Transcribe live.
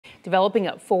Developing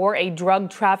at 4, a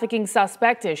drug trafficking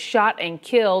suspect is shot and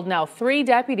killed. Now 3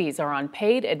 deputies are on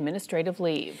paid administrative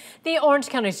leave. The Orange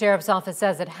County Sheriff's Office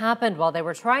says it happened while they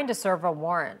were trying to serve a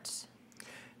warrant.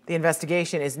 The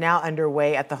investigation is now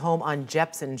underway at the home on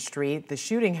Jepson Street. The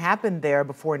shooting happened there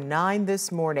before 9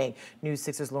 this morning. News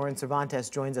 6's Lauren Cervantes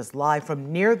joins us live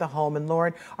from near the home. And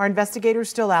Lauren, are investigators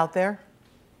still out there?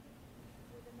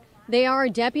 They are.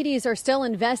 Deputies are still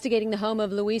investigating the home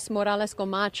of Luis Morales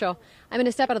Camacho. I'm going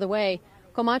to step out of the way.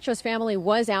 Camacho's family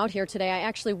was out here today. I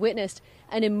actually witnessed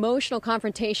an emotional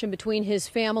confrontation between his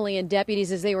family and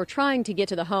deputies as they were trying to get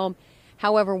to the home.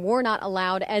 However, we're not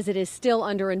allowed as it is still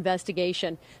under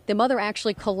investigation. The mother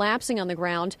actually collapsing on the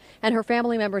ground and her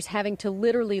family members having to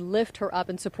literally lift her up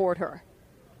and support her.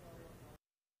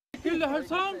 Killed her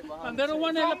son, and they don't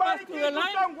want to pass to the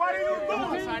line. What are you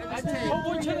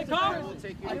doing?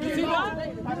 You see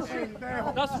that?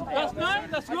 That's nice.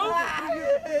 That's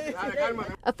good.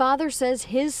 A father says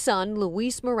his son,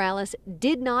 Luis Morales,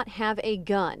 did not have a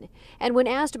gun. And when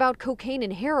asked about cocaine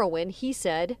and heroin, he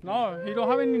said, "No, he don't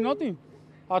have any nothing.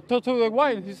 I talked to the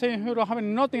wife. He's saying he don't have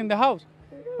nothing in the house."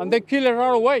 And they kill her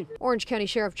right away. Orange County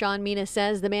Sheriff John Mina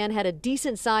says the man had a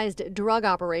decent-sized drug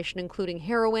operation, including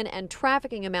heroin and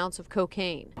trafficking amounts of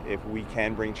cocaine. If we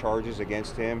can bring charges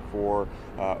against him for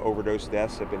overdose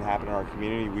deaths that have been happening in our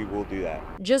community, we will do that.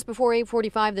 Just before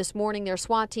 8:45 this morning, their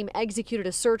SWAT team executed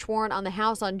a search warrant on the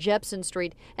house on Jepson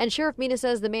Street, and Sheriff Mina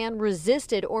says the man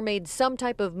resisted or made some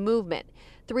type of movement.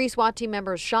 3 SWAT team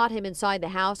members shot him inside the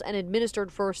house and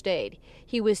administered first aid.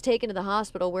 He was taken to the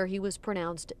hospital where he was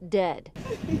pronounced dead.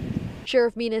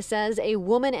 Sheriff Mina says a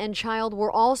woman and child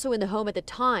were also in the home at the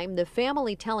time, the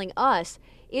family telling us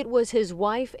it was his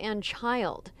wife and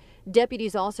child.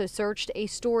 Deputies also searched a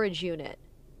storage unit.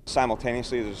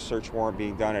 Simultaneously, there's a search warrant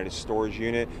being done at a storage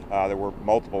unit. There were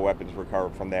multiple weapons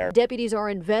recovered from there. Deputies are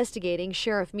investigating.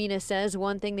 Sheriff Mina says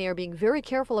one thing they are being very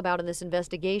careful about in this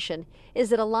investigation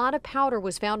is that a lot of powder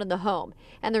was found in the home,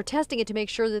 and they're testing it to make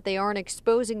sure that they aren't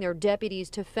exposing their deputies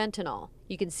to fentanyl.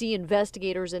 You can see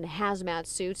investigators in hazmat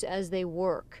suits as they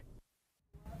work.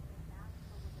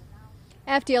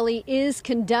 FDLE is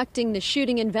conducting the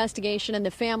shooting investigation, and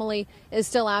the family is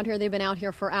still out here. They've been out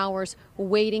here for hours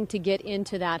waiting to get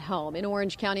into that home. In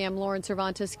Orange County, I'm Lauren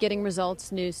Cervantes, getting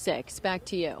results, News 6. Back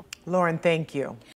to you. Lauren, thank you.